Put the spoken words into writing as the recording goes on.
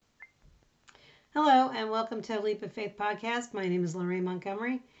Hello, and welcome to Leap of Faith podcast. My name is Lorraine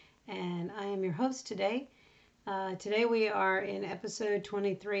Montgomery, and I am your host today. Today we are in episode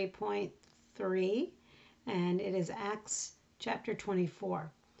 23.3, and it is Acts chapter 24.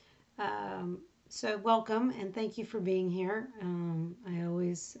 So, welcome, and thank you for being here. I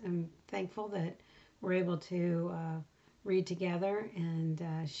always am thankful that we're able to read together and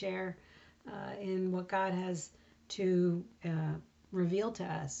share in what God has to reveal to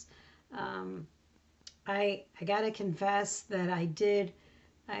us. I got to confess that I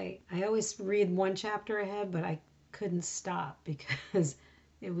always read one chapter ahead, but I couldn't stop because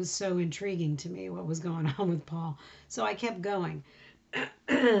it was so intriguing to me what was going on with Paul. So I kept going.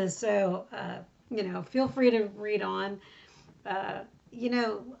 So, feel free to read on.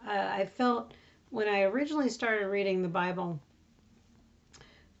 I felt when I originally started reading the Bible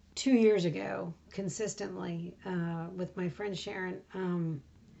 2 years ago consistently with my friend Sharon,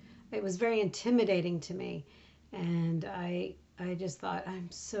 it was very intimidating to me. And I just thought,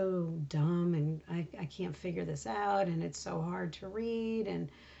 I'm so dumb and I can't figure this out and it's so hard to read. And,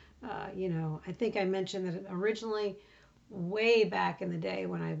 I think I mentioned that originally, way back in the day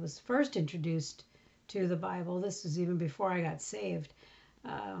when I was first introduced to the Bible, this was even before I got saved,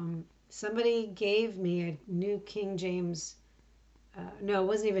 somebody gave me a New King James, no, it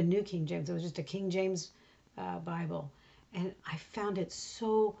wasn't even New King James, it was just a King James Bible. And I found it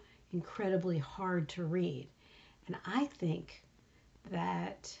so incredibly hard to read. And I think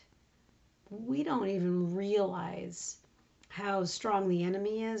that we don't even realize how strong the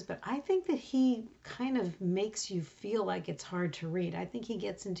enemy is, but I think that he kind of makes you feel like it's hard to read. I think he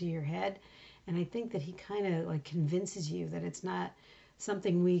gets into your head, and I think that he kind of like convinces you that it's not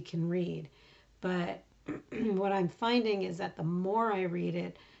something we can read. But what I'm finding is that the more I read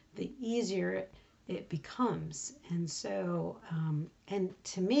it, the easier it becomes. And so, and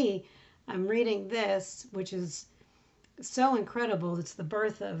to me, I'm reading this, which is so incredible. It's the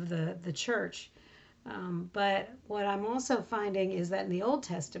birth of the church. But what I'm also finding is that in the Old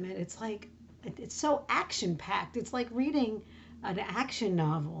Testament, it's so action packed. It's like reading an action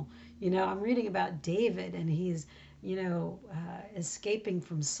novel. I'm reading about David, and he's, escaping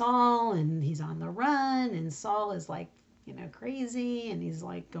from Saul, and he's on the run, and Saul is like, crazy, and he's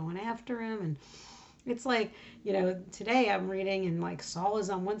like going after him. And it's like, today I'm reading and like Saul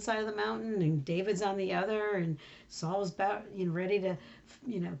is on one side of the mountain and David's on the other, and Saul's about, ready to,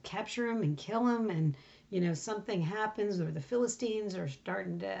 capture him and kill him. And, something happens or the Philistines are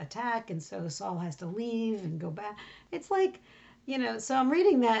starting to attack. And so Saul has to leave and go back. It's like, so I'm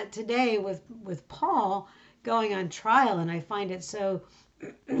reading that today with Paul going on trial. And I find it so,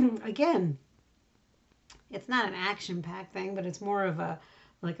 again, it's not an action packed thing, but it's more of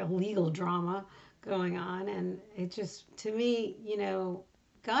like a legal drama going on. And it just, to me,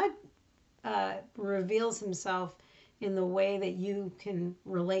 God reveals himself in the way that you can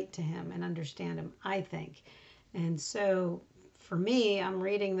relate to him and understand him, I think. And so for me, I'm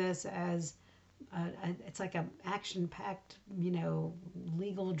reading this as it's like a action packed,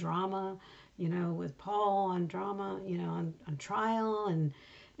 legal drama, with Paul on drama, on trial. And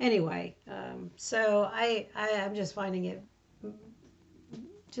anyway, so I'm just finding it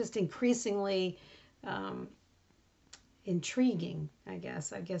just increasingly um, intriguing.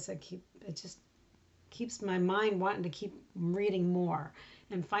 It just keeps my mind wanting to keep reading more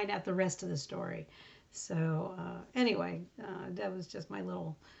and find out the rest of the story. So anyway, that was just my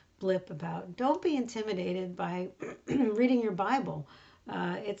little blip about don't be intimidated by reading your Bible.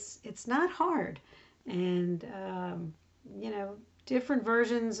 It's not hard, and different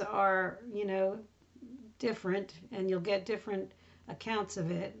versions are different, and you'll get different accounts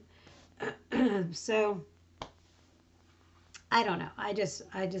of it. So I don't know. I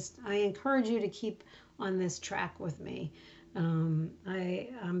encourage you to keep on this track with me.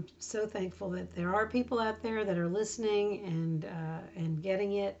 I'm so thankful that there are people out there that are listening and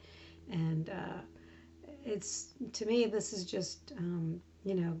getting it, and it's to me this is just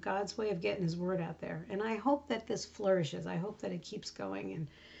God's way of getting His word out there, and I hope that this flourishes. I hope that it keeps going, and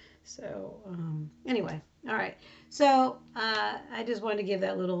so anyway, all right. So I just wanted to give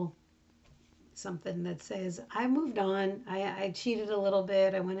that little something that says I moved on. I cheated a little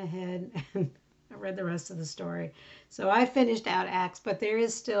bit. I went ahead and I read the rest of the story. So I finished out Acts, but there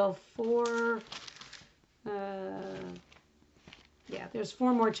is still there's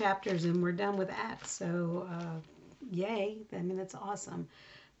 4 more chapters and we're done with Acts. So yay. I mean, that's awesome.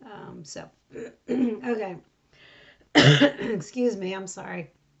 Okay. Excuse me. I'm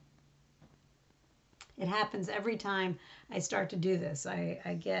sorry. It happens every time I start to do this.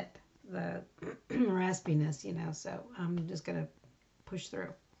 I get the raspiness, so I'm just going to push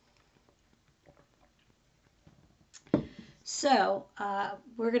through. So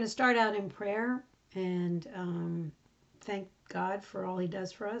we're going to start out in prayer and thank God for all he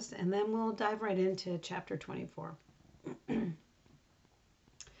does for us, and then we'll dive right into chapter 24.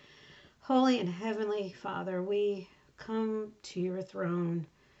 Holy and Heavenly Father, we come to your throne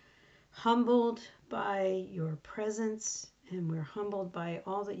humbled by your presence, and we're humbled by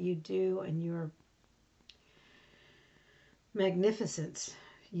all that you do and your magnificence.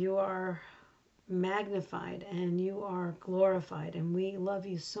 You are magnified and you are glorified, and we love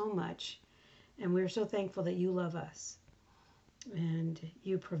you so much, and we're so thankful that you love us and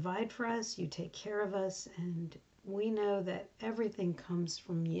you provide for us, you take care of us, and we know that everything comes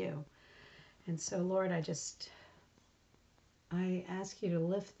from you. And so, Lord, I ask you to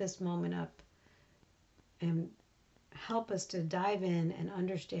lift this moment up and help us to dive in and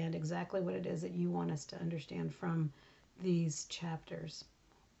understand exactly what it is that you want us to understand from these chapters.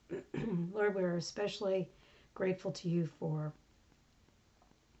 Lord, we're especially grateful to you for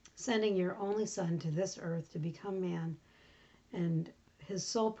sending your only Son to this earth to become man, and his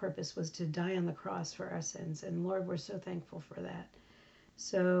sole purpose was to die on the cross for our sins. And Lord, we're so thankful for that.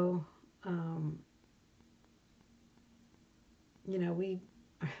 So, we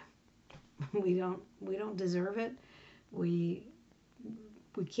we don't deserve it. We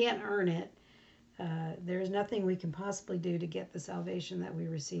can't earn it. There's nothing we can possibly do to get the salvation that we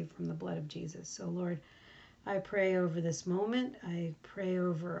receive from the blood of Jesus. So, Lord, I pray over this moment. I pray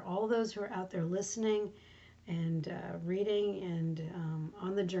over all those who are out there listening and reading and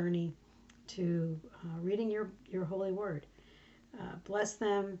on the journey to reading your holy word. Bless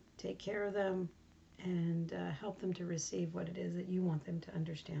them, take care of them, and help them to receive what it is that you want them to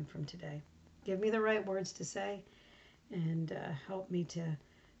understand from today. Give me the right words to say, and help me to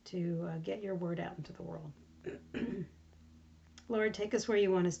get your word out into the world. Lord, take us where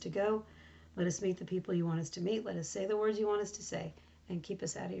you want us to go. Let us meet the people you want us to meet. Let us say the words you want us to say, and keep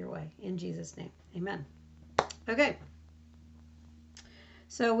us out of your way. In Jesus' name, amen. Okay.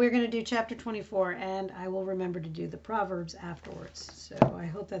 So we're going to do chapter 24, and I will remember to do the Proverbs afterwards. So I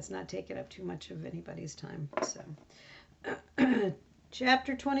hope that's not taking up too much of anybody's time. So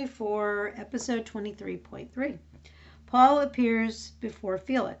chapter 24, episode 23.3. Paul appears before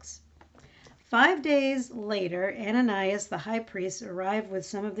Felix. 5 days later, Ananias the high priest arrived with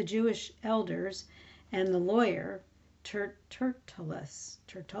some of the Jewish elders and the lawyer Tertullus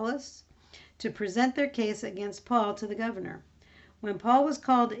to present their case against Paul to the governor. When Paul was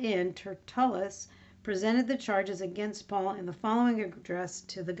called in, Tertullus presented the charges against Paul in the following address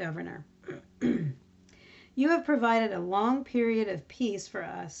to the governor. You have provided a long period of peace for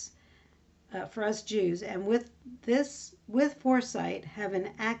us Jews, and with foresight have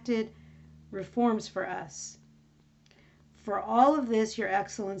enacted reforms for us. For all of this, Your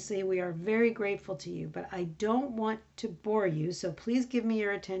Excellency, we are very grateful to you, but I don't want to bore you, so please give me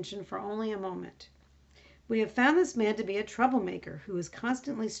your attention for only a moment. We have found this man to be a troublemaker who is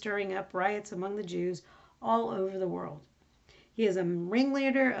constantly stirring up riots among the Jews all over the world. He is a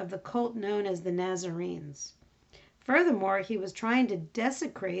ringleader of the cult known as the Nazarenes. Furthermore, he was trying to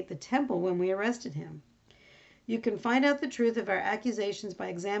desecrate the temple when we arrested him. You can find out the truth of our accusations by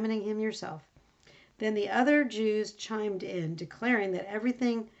examining him yourself. Then the other Jews chimed in, declaring that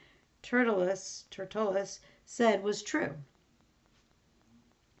everything Tertullus said was true.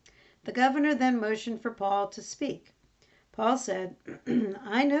 The governor then motioned for Paul to speak. Paul said,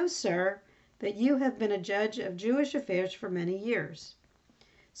 I know, sir, that you have been a judge of Jewish affairs for many years.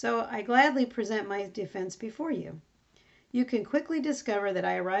 So I gladly present my defense before you. You can quickly discover that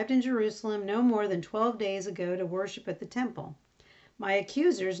I arrived in Jerusalem no more than 12 days ago to worship at the temple. My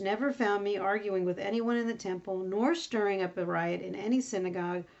accusers never found me arguing with anyone in the temple, nor stirring up a riot in any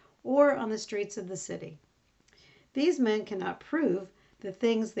synagogue or on the streets of the city. These men cannot prove the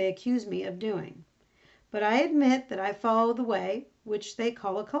things they accuse me of doing. But I admit that I follow the way, which they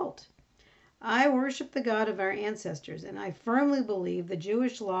call a cult. I worship the God of our ancestors, and I firmly believe the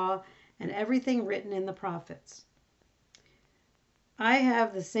Jewish law and everything written in the prophets. I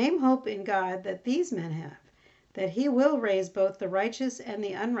have the same hope in God that these men have, that he will raise both the righteous and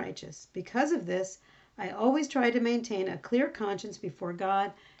the unrighteous. Because of this, I always try to maintain a clear conscience before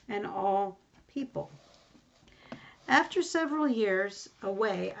God and all people. After several years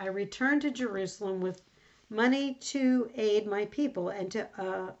away, I returned to Jerusalem with money to aid my people and to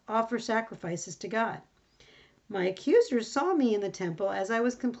offer sacrifices to God. My accusers saw me in the temple as I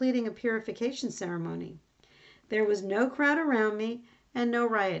was completing a purification ceremony. There was no crowd around me and no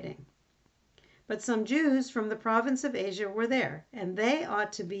rioting. But some Jews from the province of Asia were there, and they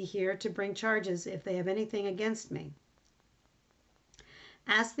ought to be here to bring charges if they have anything against me.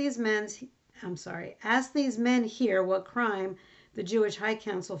 Ask these men ask these men here what crime the Jewish High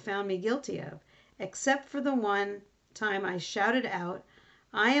Council found me guilty of, except for the one time I shouted out,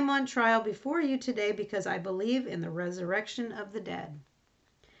 I am on trial before you today because I believe in the resurrection of the dead.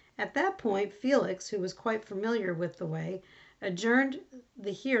 At that point, Felix, who was quite familiar with the way, adjourned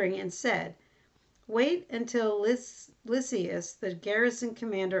the hearing and said, wait until Lysias, the garrison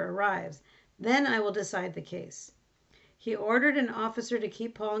commander, arrives. Then I will decide the case. He ordered an officer to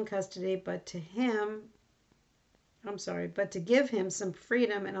keep Paul in custody, but to give him some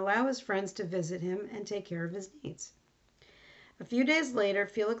freedom and allow his friends to visit him and take care of his needs. A few days later,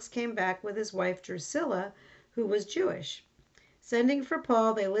 Felix came back with his wife Drusilla, who was Jewish. Sending for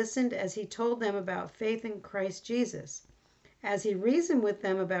Paul, they listened as he told them about faith in Christ Jesus. As he reasoned with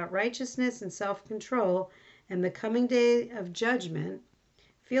them about righteousness and self-control and the coming day of judgment,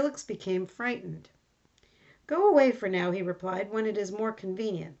 Felix became frightened. Go away for now, he replied. When it is more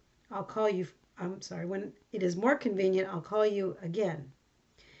convenient, I'll call you again.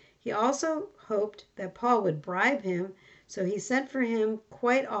 He also hoped that Paul would bribe him, so he sent for him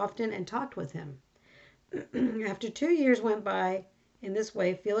quite often and talked with him. After 2 years went by in this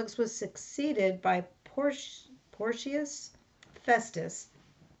way, Felix was succeeded by Porcius Festus.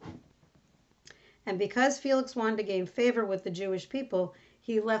 And because Felix wanted to gain favor with the Jewish people,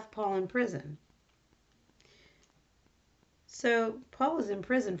 he left Paul in prison. So Paul was in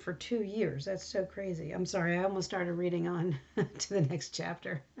prison for 2 years. That's so crazy. I'm sorry, I almost started reading on to the next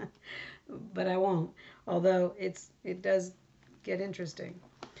chapter, but I won't. Although it does get interesting.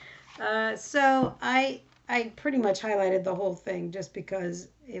 So I pretty much highlighted the whole thing just because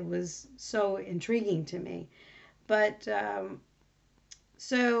it was so intriguing to me. But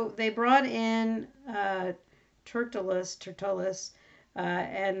so they brought in Tertullus,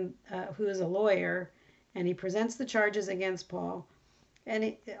 and who is a lawyer. And he presents the charges against Paul.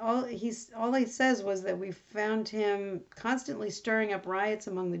 And all he says was that we found him constantly stirring up riots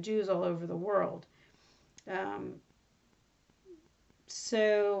among the Jews all over the world.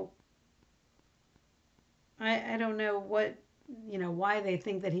 So I don't know why they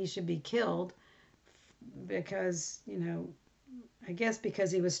think that he should be killed, because, I guess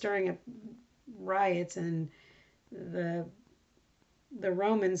because he was stirring up riots, and the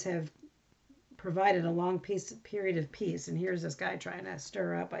Romans have provided a long period of peace, and here's this guy trying to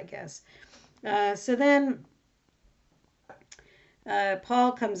stir up, I guess. So then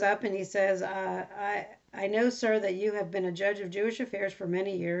Paul comes up and he says, I know, sir, that you have been a judge of Jewish affairs for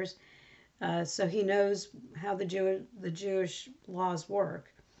many years, so he knows how the Jewish laws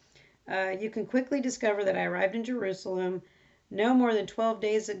work. You can quickly discover that I arrived in Jerusalem no more than 12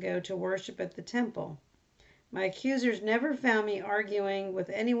 days ago to worship at the temple. My accusers never found me arguing with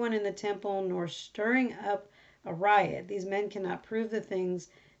anyone in the temple nor stirring up a riot. These men cannot prove the things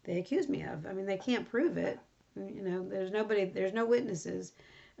they accuse me of. I mean, they can't prove it. There's no witnesses.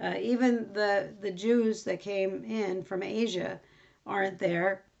 Even the Jews that came in from Asia aren't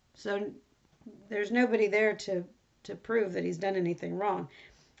there. So there's nobody there to prove that he's done anything wrong.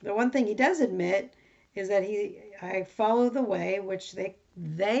 The one thing he does admit is that I follow the way, which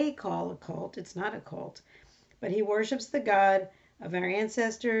they call a cult. It's not a cult. But he worships the God of our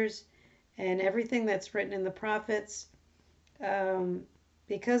ancestors and everything that's written in the prophets.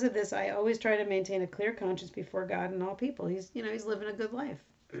 Because of this, I always try to maintain a clear conscience before God and all people. He's living a good life.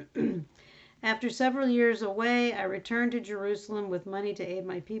 After several years away, I returned to Jerusalem with money to aid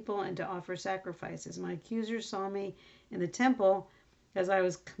my people and to offer sacrifices. My accusers saw me in the temple as I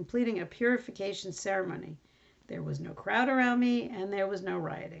was completing a purification ceremony. There was no crowd around me, and there was no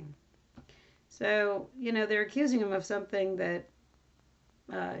rioting. So, they're accusing him of something that,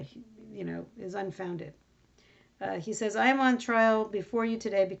 is unfounded. He says, I am on trial before you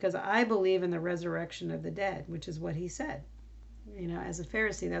today because I believe in the resurrection of the dead, which is what he said. As a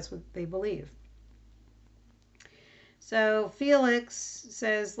Pharisee, that's what they believe. So Felix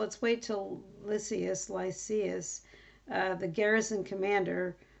says, let's wait till Lysias, the garrison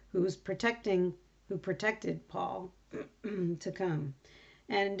commander who protected Paul, to come.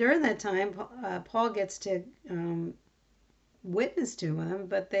 And during that time, Paul gets to witness to him,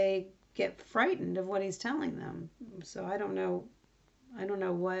 but they get frightened of what he's telling them. So I don't know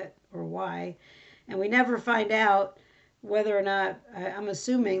what or why. And we never find out whether or not, I'm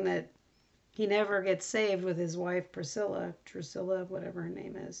assuming that he never gets saved with his wife Drusilla, whatever her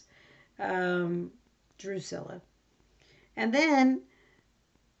name is, Drusilla. And then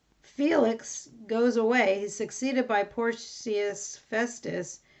Felix goes away. He's succeeded by Porcius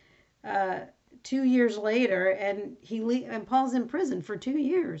Festus 2 years later, and and Paul's in prison for 2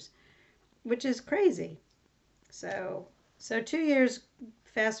 years, which is crazy. So 2 years,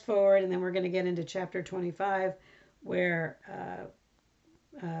 fast forward, and then we're going to get into chapter 25, where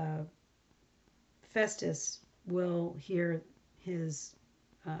Festus will hear his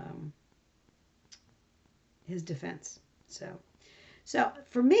um, his defense. So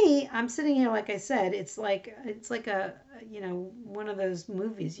for me, I'm sitting here, like I said, it's like a one of those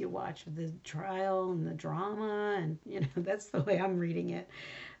movies you watch with the trial and the drama, and that's the way I'm reading it.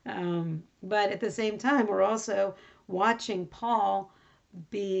 But at the same time, we're also watching Paul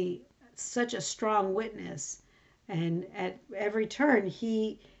be such a strong witness, and at every turn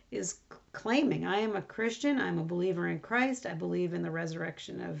he is claiming, I am a Christian, I'm a believer in Christ, I believe in the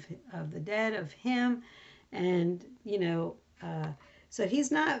resurrection of the dead, of him. And so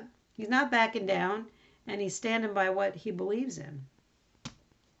he's not backing down, and he's standing by what he believes in,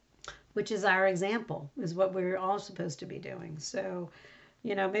 which is our example, is what we're all supposed to be doing. So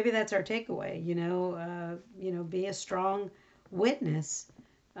maybe that's our takeaway. Be a strong witness.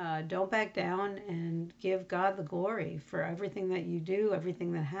 Don't back down, and give God the glory for everything that you do,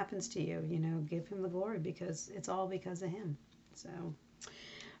 everything that happens to you. Give him the glory, because it's all because of him. So,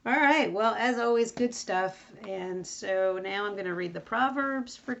 all right. Well, as always, good stuff. And so now I'm going to read the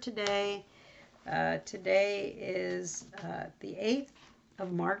Proverbs for today. Today is the 8th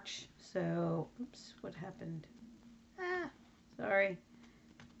of March. So, oops, what happened? Sorry.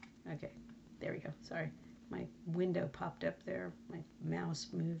 Okay, there we go. Sorry. My window popped up there. My mouse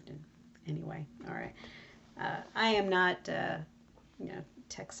moved, and anyway, all right. I am not,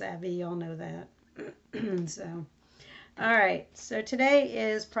 tech savvy. Y'all know that. So, all right. So today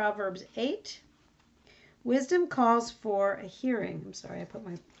is Proverbs 8. Wisdom calls for a hearing. I'm sorry, I put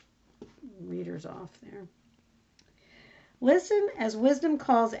my readers off there. Listen as wisdom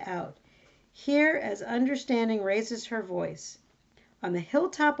calls out. Hear as understanding raises her voice. On the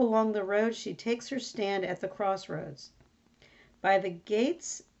hilltop along the road she takes her stand at the crossroads. By the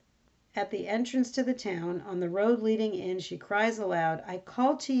gates at the entrance to the town, on the road leading in, she cries aloud, I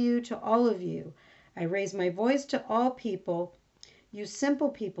call to you, to all of you. I raise my voice to all people. You simple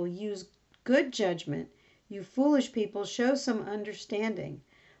people, use good judgment. You foolish people, show some understanding.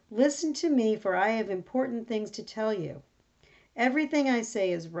 Listen to me, for I have important things to tell you. Everything I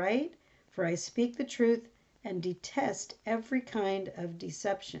say is right, for I speak the truth and detest every kind of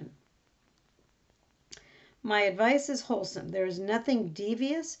deception. My advice is wholesome. There is nothing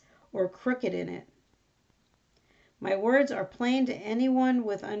devious or crooked in it. My words are plain to anyone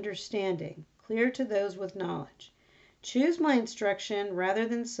with understanding, clear to those with knowledge. Choose my instruction rather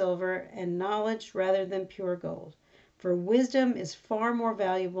than silver, and knowledge rather than pure gold, for wisdom is far more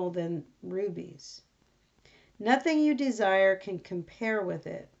valuable than rubies. Nothing you desire can compare with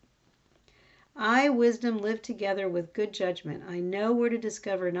it. I, wisdom, live together with good judgment. I know where to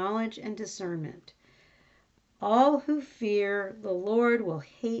discover knowledge and discernment. All who fear the Lord will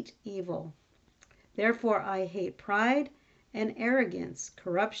hate evil. Therefore I hate pride and arrogance,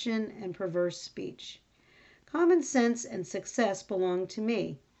 corruption and perverse speech. Common sense and success belong to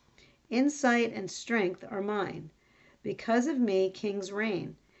me. Insight and strength are mine. Because of me, kings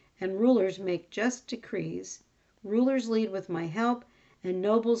reign, and rulers make just decrees. Rulers lead with my help, and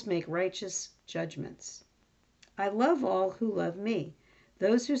nobles make righteous judgments. I love all who love me.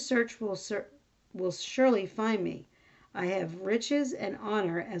 Those who search will surely find me. I have riches and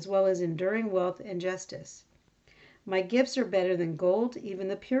honor, as well as enduring wealth and justice. My gifts are better than gold, even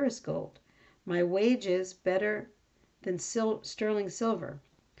the purest gold. My wages better than sterling silver.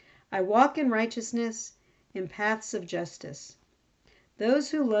 I walk in righteousness, in paths of justice. Those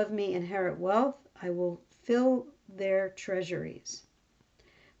who love me inherit wealth. I will fill their treasuries.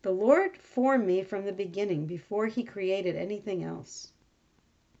 The Lord formed me from the beginning, before he created anything else.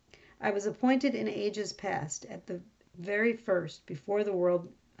 I was appointed in ages past, at the very first, before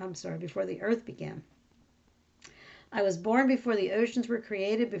the earth began. I was born before the oceans were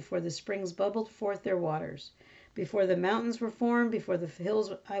created, before the springs bubbled forth their waters, before the mountains were formed, before the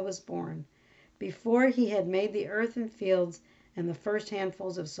hills I was born, before he had made the earth and fields and the first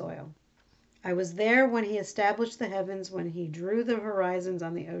handfuls of soil. I was there when he established the heavens, when he drew the horizons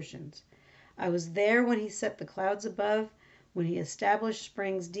on the oceans. I was there when he set the clouds above, when he established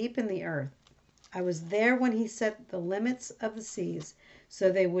springs deep in the earth. I was there when he set the limits of the seas,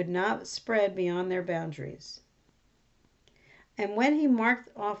 so they would not spread beyond their boundaries. And when he marked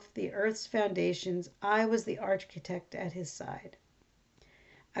off the earth's foundations, I was the architect at his side.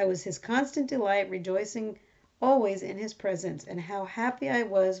 I was his constant delight, rejoicing always in his presence, and how happy I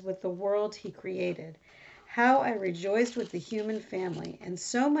was with the world he created. How I rejoiced with the human family. And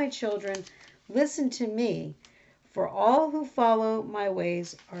so, my children, listen to me, for all who follow my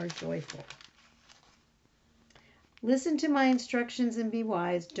ways are joyful. Listen to my instructions and be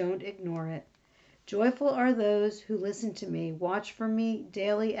wise. Don't ignore it. Joyful are those who listen to me. Watch for me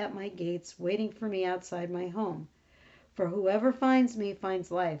daily at my gates, waiting for me outside my home. For whoever finds me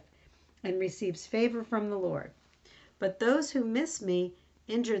finds life and receives favor from the Lord. But those who miss me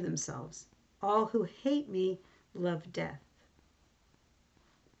injure themselves. All who hate me love death.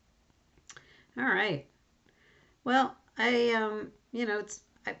 All right. Well, it's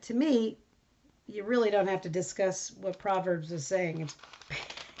to me, you really don't have to discuss what Proverbs is saying.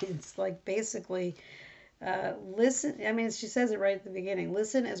 It's like basically listen. I mean, she says it right at the beginning.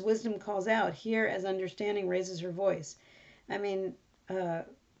 Listen as wisdom calls out. Hear as understanding raises her voice. I mean, uh,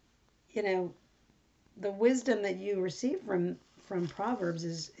 you know, the wisdom that you receive from Proverbs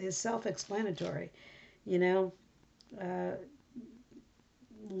is self-explanatory. You know, uh,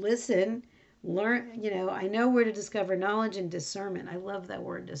 listen, learn. I know where to discover knowledge and discernment. I love that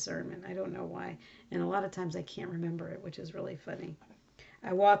word discernment. I don't know why, and a lot of times I can't remember it, which is really funny.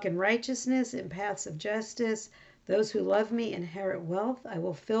 I walk in righteousness, in paths of justice. Those who love me inherit wealth. I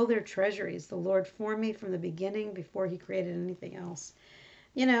will fill their treasuries. The Lord formed me from the beginning before he created anything else.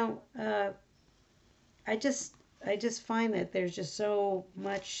 You know, I just find that there's just so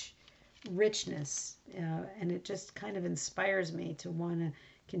much richness, and it just kind of inspires me to want to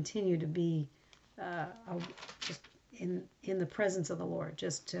continue to be just in the presence of the Lord,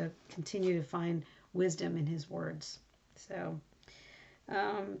 just to continue to find wisdom in His words. So,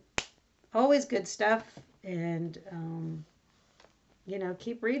 um, always good stuff, and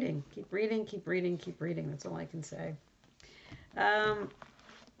keep reading, keep reading, keep reading, keep reading. That's all I can say. Um,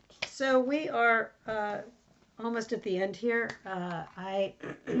 so we are almost at the end here. I,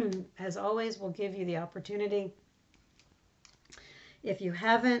 as always, will give you the opportunity. If you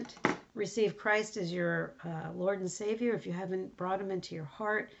haven't received Christ as your Lord and Savior, if you haven't brought Him into your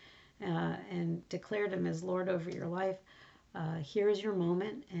heart and declared Him as Lord over your life, here is your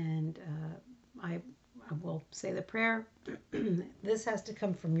moment, and I will say the prayer. This has to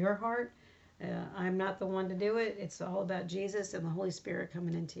come from your heart. I'm not the one to do it. It's all about Jesus and the Holy Spirit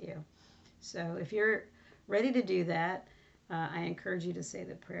coming into you. So if you're ready to do that, I encourage you to say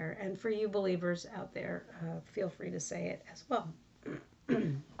the prayer. And for you believers out there, feel free to say it as well.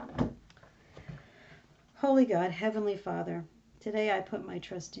 Holy God, Heavenly Father, today I put my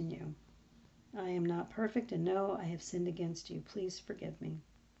trust in you. I am not perfect and know I have sinned against you. Please forgive me.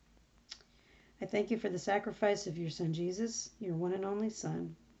 I thank you for the sacrifice of your Son Jesus, your one and only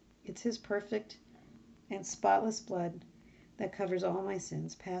Son. It's his perfect and spotless blood that covers all my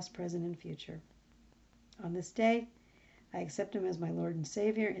sins, past, present, and future. On this day, I accept him as my Lord and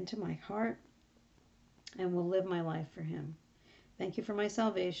Savior into my heart and will live my life for him. Thank you for my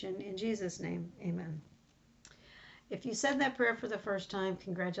salvation. In Jesus' name, amen. If you said that prayer for the first time,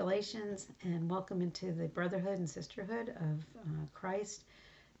 congratulations and welcome into the brotherhood and sisterhood of Christ.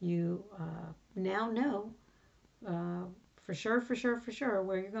 You now know for sure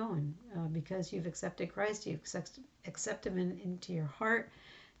where you're going because you've accepted Christ. You've accepted him into your heart,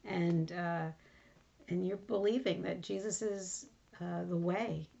 and you're believing that Jesus is the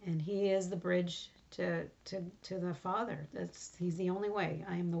way, and he is the bridge to the Father. He's the only way.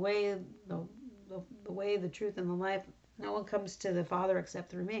 I am the way, the way, the truth, and the life. No one comes to the Father except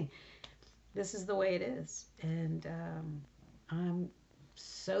through me. This is the way it is, and I'm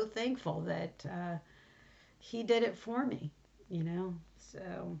so thankful that he did it for me.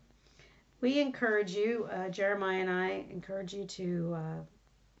 So we encourage you, Jeremiah and I encourage you to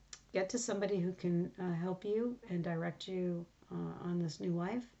get to somebody who can help you and direct you on this new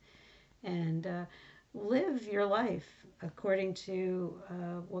life, and live your life according to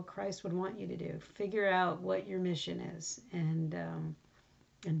what Christ would want you to do. Figure out what your mission is, and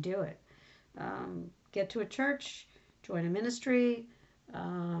do it. Get to a church, join a ministry,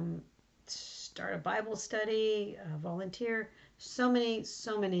 start a Bible study, volunteer. So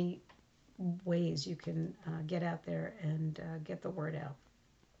many ways you can get out there and get the word out.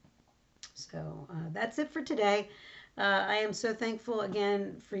 So that's it for today. I am so thankful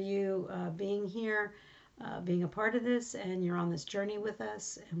again for you being here, being a part of this, and you're on this journey with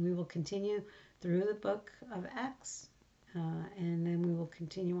us. And we will continue through the book of Acts, and then we will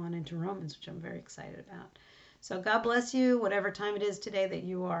continue on into Romans, which I'm very excited about. So God bless you, whatever time it is today that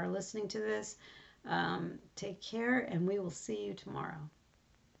you are listening to this. Take care, and we will see you tomorrow.